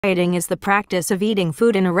Dieting is the practice of eating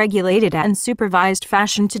food in a regulated and supervised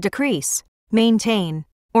fashion to decrease, maintain,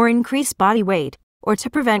 or increase body weight, or to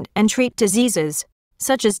prevent and treat diseases,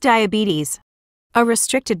 such as diabetes. A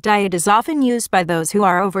restricted diet is often used by those who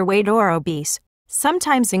are overweight or obese,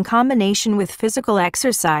 sometimes in combination with physical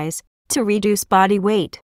exercise, to reduce body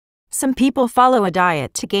weight. Some people follow a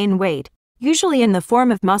diet to gain weight, usually in the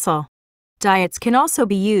form of muscle. Diets can also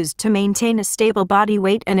be used to maintain a stable body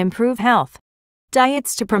weight and improve health.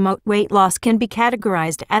 Diets to promote weight loss can be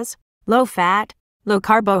categorized as low-fat,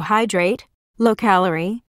 low-carbohydrate,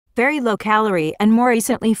 low-calorie, very low-calorie, and more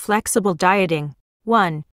recently flexible dieting.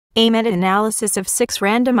 1. A meta-analysis of 6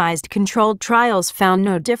 randomized controlled trials found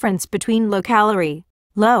no difference between low-calorie,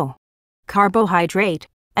 low-carbohydrate,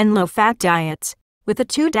 and low-fat diets, with a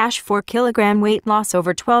 2-4 kilogram weight loss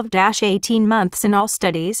over 12-18 months in all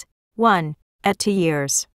studies. 1. At 2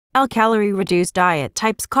 years. Calorie-reduced diet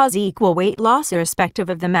types cause equal weight loss irrespective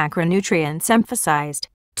of the macronutrients emphasized.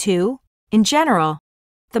 2. In general,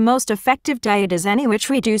 the most effective diet is any which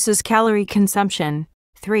reduces calorie consumption.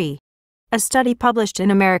 3. A study published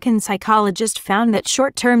in American Psychologist found that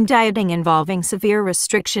short-term dieting involving severe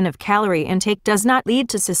restriction of calorie intake does not lead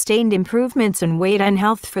to sustained improvements in weight and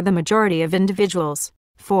health for the majority of individuals.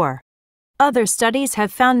 4. Other studies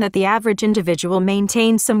have found that the average individual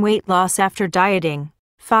maintains some weight loss after dieting.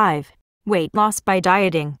 5. Weight loss by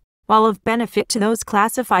dieting, while of benefit to those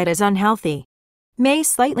classified as unhealthy, may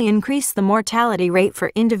slightly increase the mortality rate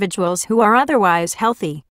for individuals who are otherwise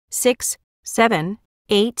healthy. 6, 7,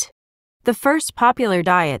 8. The first popular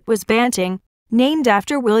diet was Banting, named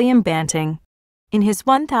after William Banting. In his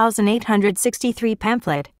 1863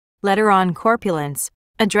 pamphlet, Letter on Corpulence,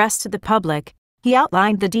 addressed to the public, he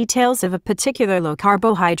outlined the details of a particular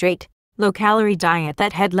low-carbohydrate, low-calorie diet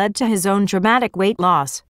that had led to his own dramatic weight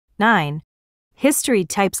loss. 9. History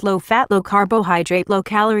types low-fat, low-carbohydrate,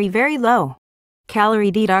 low-calorie, very low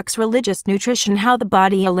calorie detox, religious nutrition, how the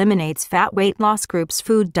body eliminates fat, weight loss groups,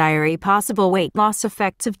 food diary, possible weight loss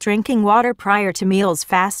effects of drinking water prior to meals,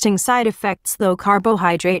 fasting, side effects, low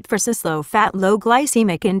carbohydrate versus low fat, low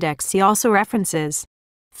glycemic index. See also references.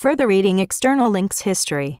 Further reading, external links,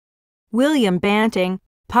 history. William Banting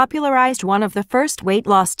popularized one of the first weight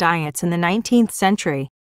loss diets in the 19th century.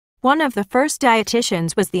 One of the first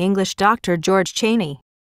dietitians was the English doctor George Cheney.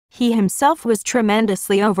 He himself was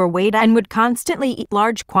tremendously overweight and would constantly eat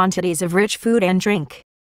large quantities of rich food and drink.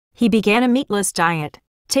 He began a meatless diet,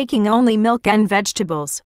 taking only milk and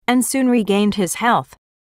vegetables, and soon regained his health.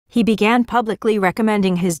 He began publicly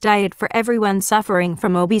recommending his diet for everyone suffering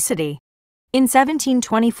from obesity. In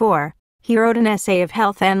 1724, he wrote an essay of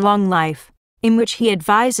health and long life, in which he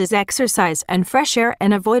advises exercise and fresh air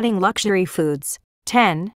and avoiding luxury foods.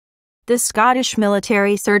 10. The Scottish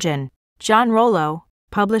military surgeon, John Rollo,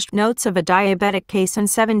 published Notes of a Diabetic Case in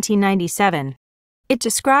 1797. It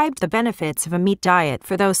described the benefits of a meat diet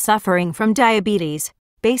for those suffering from diabetes,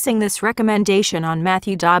 basing this recommendation on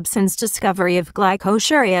Matthew Dobson's discovery of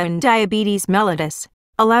glycosuria in diabetes mellitus.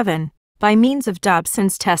 11. By means of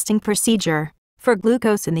Dobson's testing procedure for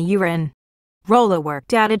glucose in the urine, Rollo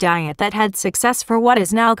worked out a diet that had success for what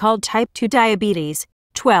is now called type 2 diabetes.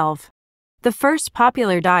 12. The first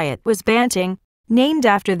popular diet was Banting, named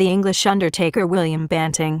after the English undertaker William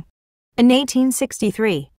Banting. In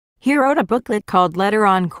 1863, he wrote a booklet called Letter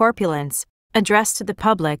on Corpulence, addressed to the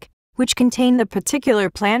public, which contained the particular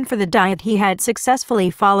plan for the diet he had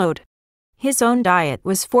successfully followed. His own diet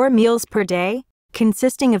was 4 meals per day,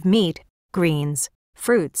 consisting of meat, greens,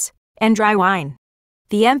 fruits, and dry wine.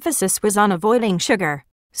 The emphasis was on avoiding sugar,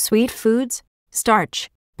 sweet foods, starch,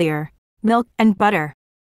 beer, milk, and butter.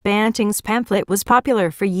 Banting's pamphlet was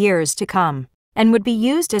popular for years to come, and would be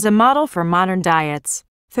used as a model for modern diets.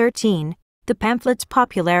 13. The pamphlet's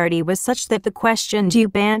popularity was such that the question "Do you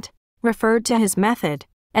Bant?" referred to his method,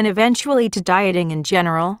 and eventually to dieting in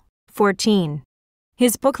general. 14.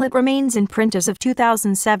 His booklet remains in print as of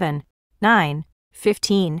 2007. 9,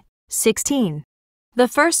 15, 16. The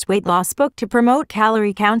first weight loss book to promote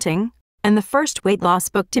calorie counting, and the first weight loss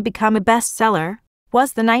book to become a bestseller,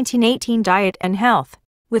 was the 1918 Diet and Health,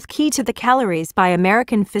 with Key to the Calories by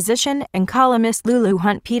American physician and columnist Lulu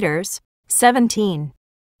Hunt Peters. 17.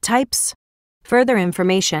 Types. Further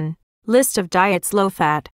information. List of diets.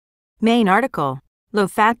 Low-fat. Main article.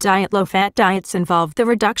 Low-fat diet. Low-fat diets involve the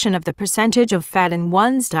reduction of the percentage of fat in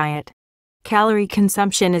one's diet. Calorie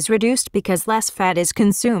consumption is reduced because less fat is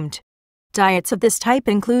consumed. Diets of this type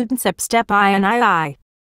include Step I and II.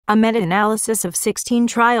 A meta-analysis of 16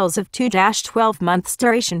 trials of 2-12 months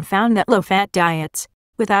duration found that low-fat diets,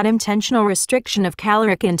 without intentional restriction of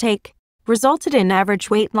caloric intake, resulted in average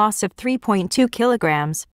weight loss of 3.2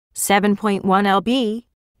 kilograms, 7.1 lb,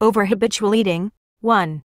 over habitual eating.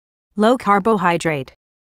 1. Low carbohydrate.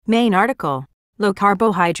 Main article. Low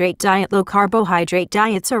carbohydrate diet. Low carbohydrate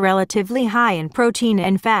diets are relatively high in protein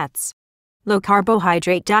and fats. Low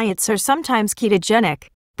carbohydrate diets are sometimes ketogenic,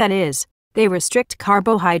 that is, they restrict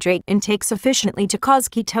carbohydrate intake sufficiently to cause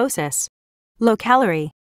ketosis. Low calorie.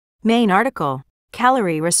 Main article.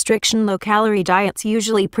 Calorie restriction. Low-calorie diets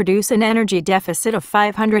usually produce an energy deficit of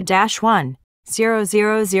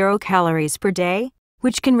 500-1,000 calories per day,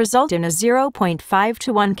 which can result in a 0.5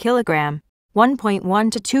 to 1 kilogram,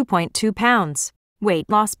 1.1 to 2.2 pounds, weight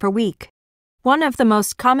loss per week. One of the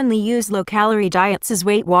most commonly used low-calorie diets is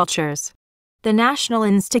Weight Watchers. The National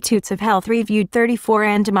Institutes of Health reviewed 34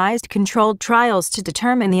 randomized controlled trials to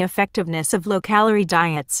determine the effectiveness of low-calorie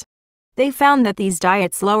diets. They found that these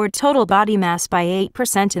diets lowered total body mass by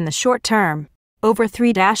 8% in the short term, over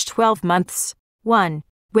 3-12 months. 1.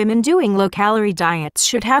 Women doing low-calorie diets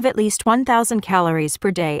should have at least 1,000 calories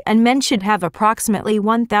per day, and men should have approximately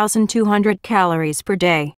 1,200 calories per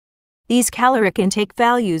day. These caloric intake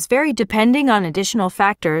values vary depending on additional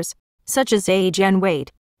factors, such as age and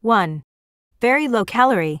weight. 1. Very low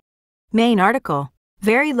calorie. Main article.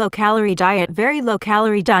 Very low-calorie diet. Very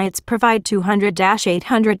low-calorie diets provide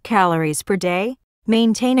 200-800 calories per day,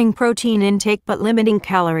 maintaining protein intake but limiting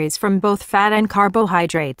calories from both fat and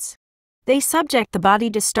carbohydrates. They subject the body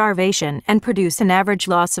to starvation and produce an average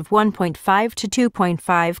loss of 1.5 to 2.5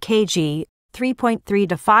 kg, 3.3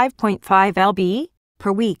 to 5.5 lb,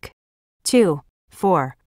 per week. 2,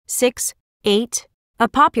 4, 6, 8. A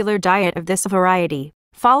popular diet of this variety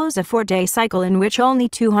follows a 4-day cycle in which only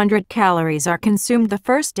 200 calories are consumed the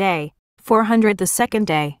first day, 400 the second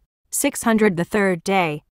day, 600 the third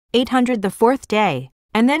day, 800 the fourth day,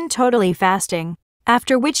 and then totally fasting,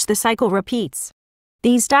 after which the cycle repeats.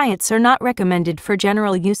 These diets are not recommended for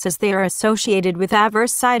general use as they are associated with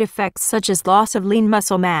adverse side effects such as loss of lean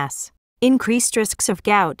muscle mass, increased risks of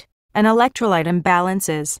gout, and electrolyte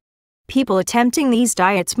imbalances. People attempting these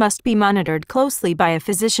diets must be monitored closely by a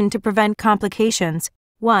physician to prevent complications.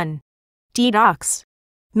 1. Detox.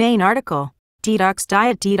 Main article. Detox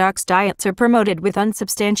diet. Detox diets are promoted with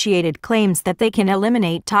unsubstantiated claims that they can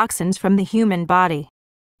eliminate toxins from the human body.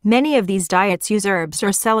 Many of these diets use herbs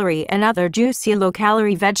or celery and other juicy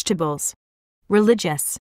low-calorie vegetables.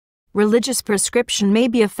 Religious. Religious prescription may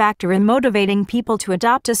be a factor in motivating people to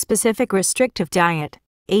adopt a specific restrictive diet.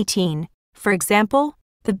 18. For example,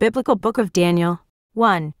 the biblical book of Daniel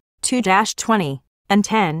 1, 2-20, and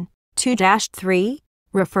 10, 2-3,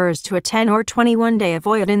 refers to a 10 or 21-day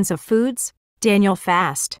avoidance of foods. Daniel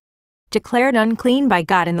fast. Declared unclean by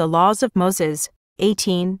God in the laws of Moses.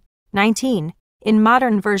 18, 19. In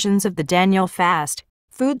modern versions of the Daniel fast,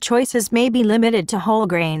 food choices may be limited to whole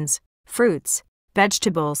grains, fruits,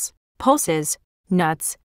 vegetables, pulses,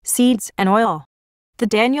 nuts, seeds, and oil. The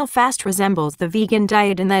Daniel fast resembles the vegan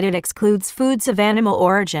diet in that it excludes foods of animal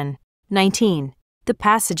origin. 19. The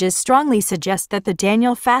passages strongly suggest that the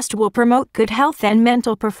Daniel fast will promote good health and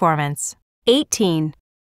mental performance. 18.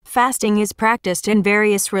 Fasting is practiced in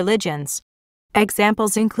various religions.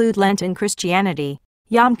 Examples include Lent in Christianity,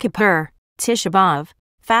 Yom Kippur, Tisha B'Av,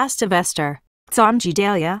 Fast of Esther, Tzom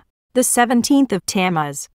Gedalia, the 17th of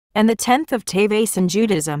Tammuz, and the 10th of Teves in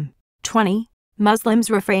Judaism. 20. Muslims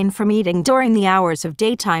refrain from eating during the hours of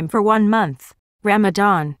daytime for 1 month,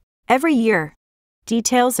 Ramadan, every year.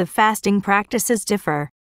 Details of fasting practices differ.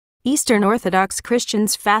 Eastern Orthodox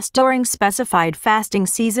Christians fast during specified fasting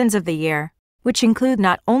seasons of the year, which include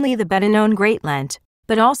not only the better-known Great Lent,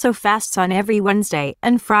 but also fasts on every Wednesday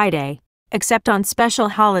and Friday, except on special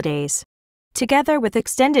holidays. Together with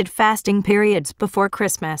extended fasting periods before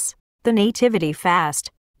Christmas, the Nativity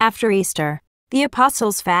Fast, after Easter, the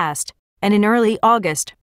Apostles' Fast, and in early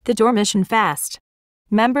August, the Dormition Fast.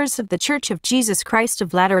 Members of the Church of Jesus Christ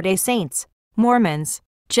of Latter-day Saints, Mormons,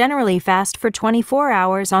 generally fast for 24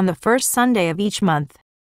 hours on the first Sunday of each month.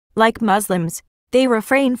 Like Muslims, they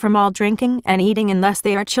refrain from all drinking and eating unless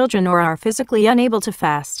they are children or are physically unable to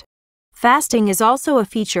fast. Fasting is also a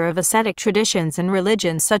feature of ascetic traditions in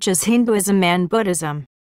religions such as Hinduism and Buddhism.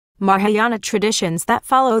 Mahayana traditions that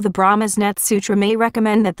follow the Brahma's Net Sutra may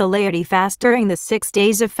recommend that the laity fast during the 6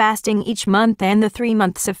 days of fasting each month and the 3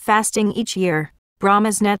 months of fasting each year.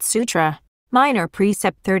 Brahma's Net Sutra, Minor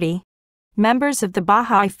Precept 30. Members of the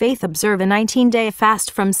Baha'i Faith observe a 19-day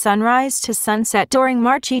fast from sunrise to sunset during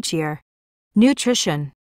March each year.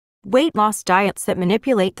 Nutrition. Weight loss diets that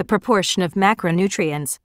manipulate the proportion of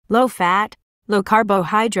macronutrients, low fat, low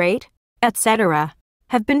carbohydrate, etc.,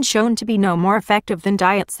 have been shown to be no more effective than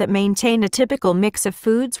diets that maintain a typical mix of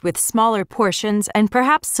foods with smaller portions and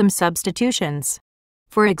perhaps some substitutions.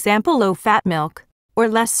 For example, low-fat milk, or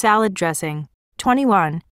less salad dressing.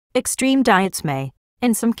 21. Extreme diets may,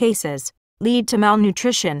 in some cases, lead to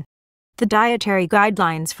malnutrition. The Dietary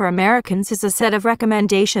Guidelines for Americans is a set of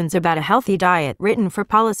recommendations about a healthy diet written for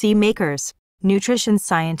policymakers, nutrition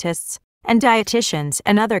scientists, and dietitians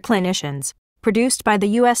and other clinicians, produced by the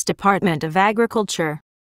U.S. Department of Agriculture,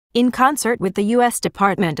 in concert with the U.S.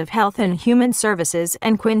 Department of Health and Human Services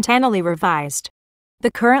and quinquennially revised.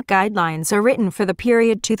 The current guidelines are written for the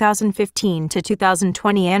period 2015 to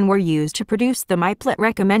 2020 and were used to produce the MIPLET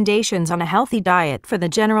recommendations on a healthy diet for the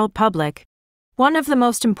general public. One of the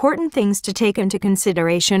most important things to take into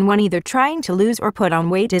consideration when either trying to lose or put on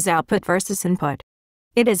weight is output versus input.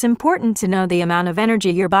 It is important to know the amount of energy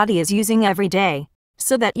your body is using every day,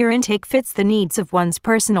 so that your intake fits the needs of one's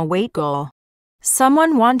personal weight goal.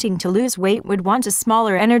 Someone wanting to lose weight would want a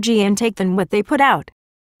smaller energy intake than what they put out.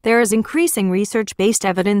 There is increasing research-based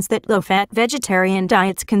evidence that low-fat vegetarian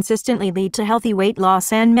diets consistently lead to healthy weight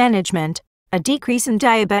loss and management, a decrease in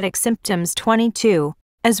diabetic symptoms 22,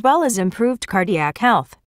 as well as improved cardiac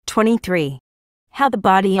health 23. How the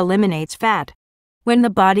body eliminates fat. When the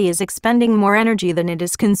body is expending more energy than it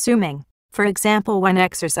is consuming, for example when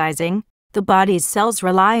exercising, the body's cells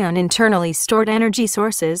rely on internally stored energy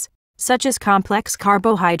sources, such as complex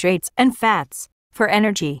carbohydrates and fats, for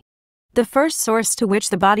energy. The first source to which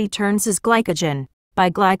the body turns is glycogen, by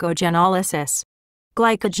glycogenolysis.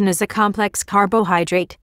 Glycogen is a complex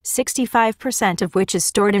carbohydrate, 65% of which is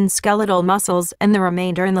stored in skeletal muscles and the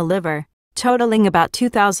remainder in the liver, totaling about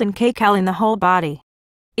 2,000 kcal in the whole body.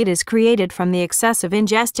 It is created from the excess of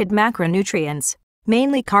ingested macronutrients,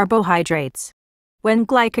 mainly carbohydrates. When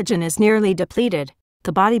glycogen is nearly depleted,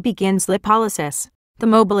 the body begins lipolysis, the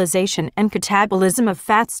mobilization and catabolism of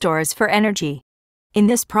fat stores for energy. In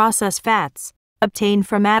this process, fats, obtained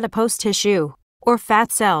from adipose tissue, or fat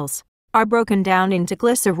cells, are broken down into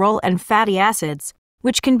glycerol and fatty acids,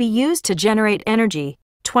 which can be used to generate energy.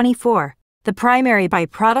 24. The primary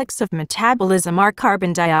byproducts of metabolism are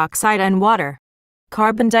carbon dioxide and water.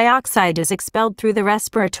 Carbon dioxide is expelled through the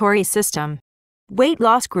respiratory system. Weight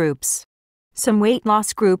loss groups. Some weight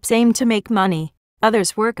loss groups aim to make money,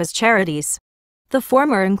 others work as charities. The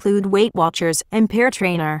former include Weight Watchers and Peer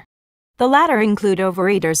Trainer. The latter include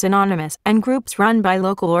Overeaters Anonymous and groups run by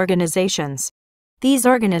local organizations. These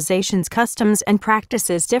organizations' customs and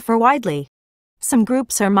practices differ widely. Some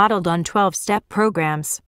groups are modeled on 12-step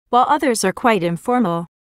programs, while others are quite informal.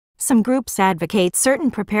 Some groups advocate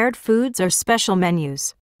certain prepared foods or special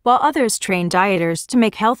menus, while others train dieters to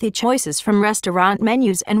make healthy choices from restaurant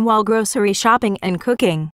menus and while grocery shopping and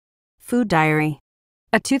cooking. Food diary.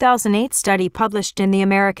 A 2008 study published in the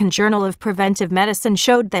American Journal of Preventive Medicine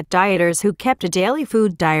showed that dieters who kept a daily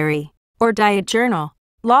food diary, or diet journal,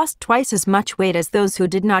 lost twice as much weight as those who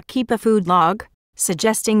did not keep a food log,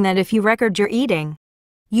 suggesting that if you record your eating,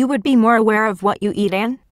 you would be more aware of what you eat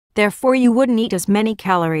and, therefore you wouldn't eat as many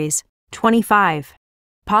calories. 25.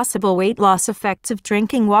 Possible weight loss effects of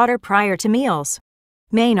drinking water prior to meals.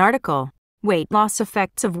 Main article. Weight loss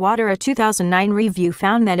effects of water. A 2009 review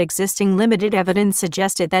found that existing limited evidence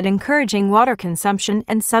suggested that encouraging water consumption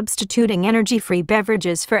and substituting energy-free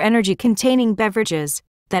beverages for energy-containing beverages,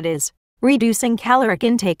 that is, reducing caloric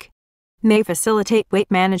intake, may facilitate weight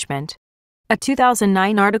management. A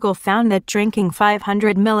 2009 article found that drinking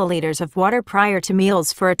 500 milliliters of water prior to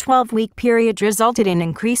meals for a 12-week period resulted in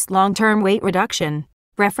increased long-term weight reduction.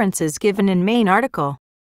 References given in main article.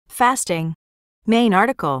 Fasting. Main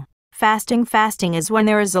article. Fasting is when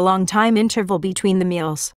there is a long time interval between the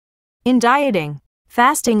meals. In dieting,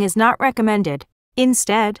 fasting is not recommended.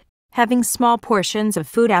 Instead, having small portions of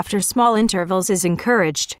food after small intervals is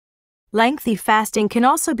encouraged. Lengthy fasting can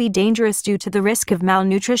also be dangerous due to the risk of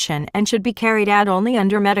malnutrition and should be carried out only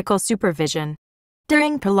under medical supervision.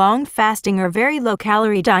 During prolonged fasting or very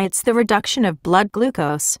low-calorie diets, the reduction of blood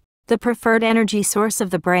glucose, the preferred energy source of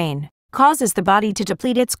the brain, causes the body to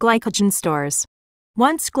deplete its glycogen stores.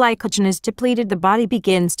 Once glycogen is depleted, the body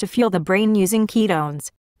begins to fuel the brain using ketones,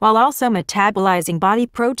 while also metabolizing body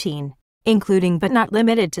protein, including but not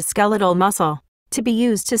limited to skeletal muscle, to be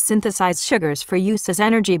used to synthesize sugars for use as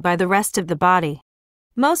energy by the rest of the body.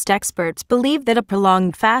 Most experts believe that a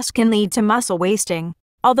prolonged fast can lead to muscle wasting,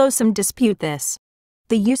 although some dispute this.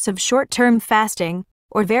 The use of short-term fasting,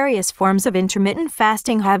 or various forms of intermittent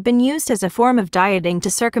fasting, have been used as a form of dieting to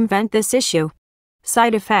circumvent this issue.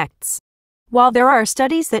 Side effects. While there are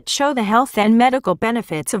studies that show the health and medical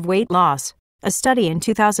benefits of weight loss, a study in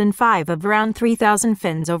 2005 of around 3,000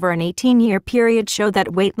 Finns over an 18-year period showed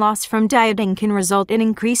that weight loss from dieting can result in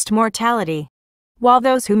increased mortality. While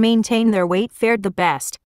those who maintained their weight fared the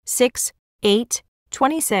best, 6, 8,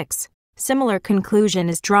 26. Similar conclusion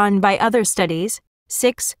is drawn by other studies,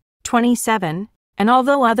 6, 27, and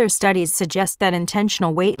although other studies suggest that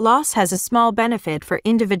intentional weight loss has a small benefit for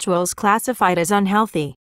individuals classified as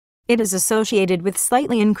unhealthy, it is associated with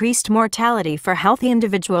slightly increased mortality for healthy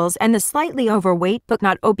individuals and the slightly overweight but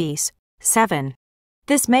not obese. 7.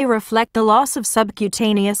 This may reflect the loss of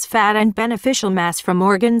subcutaneous fat and beneficial mass from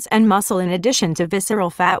organs and muscle in addition to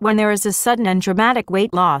visceral fat when there is a sudden and dramatic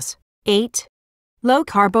weight loss. 8. Low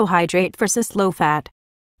carbohydrate versus low fat.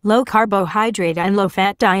 Low carbohydrate and low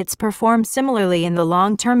fat diets perform similarly in the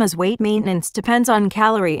long term as weight maintenance depends on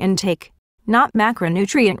calorie intake, not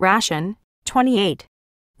macronutrient ration. 28.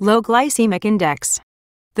 Low glycemic index.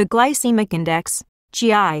 The glycemic index,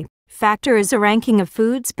 GI, factor is a ranking of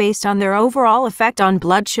foods based on their overall effect on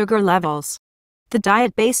blood sugar levels. The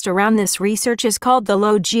diet based around this research is called the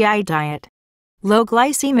low GI diet. Low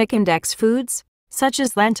glycemic index foods, such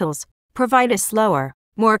as lentils, provide a slower,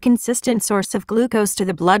 more consistent source of glucose to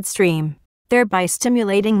the bloodstream, thereby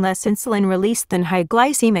stimulating less insulin release than high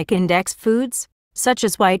glycemic index foods, such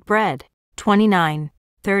as white bread. 29.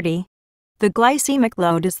 30. The glycemic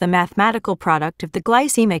load is the mathematical product of the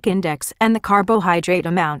glycemic index and the carbohydrate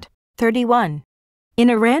amount. 31. In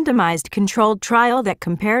a randomized controlled trial that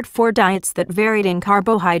compared 4 diets that varied in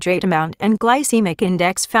carbohydrate amount and glycemic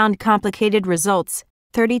index found complicated results.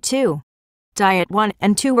 32. Diet 1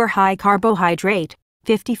 and 2 were high carbohydrate,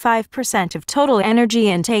 55% of total energy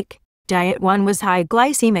intake. Diet 1 was high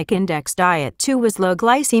glycemic index. Diet 2 was low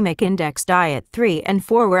glycemic index. Diet 3 and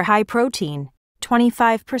 4 were high protein,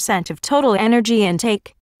 25% of total energy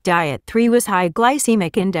intake. Diet 3 was high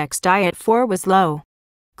glycemic index. Diet 4 was low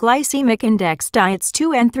glycemic index. Diets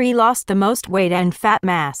 2 and 3 lost the most weight and fat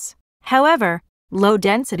mass. However,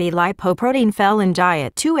 low-density lipoprotein fell in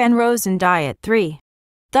Diet 2 and rose in Diet 3.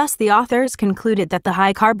 Thus the authors concluded that the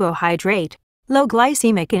high carbohydrate, low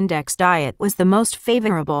glycemic index diet was the most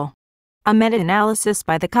favorable. A meta-analysis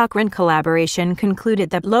by the Cochrane collaboration concluded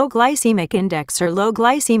that low glycemic index or low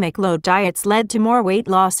glycemic load diets led to more weight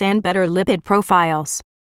loss and better lipid profiles.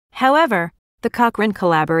 However, the Cochrane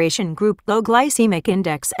collaboration grouped low glycemic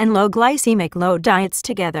index and low glycemic load diets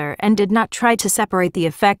together and did not try to separate the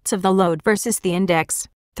effects of the load versus the index.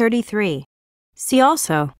 33. See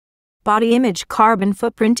also: Body image, carbon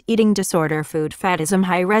footprint, eating disorder, food fatism,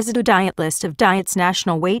 high residue diet, list of diets,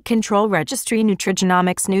 National Weight Control Registry,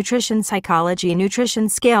 nutrigenomics, nutrition psychology, nutrition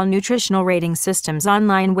scale, nutritional rating systems,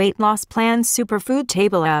 online weight loss plans, superfood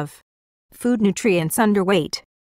table of food nutrients, underweight.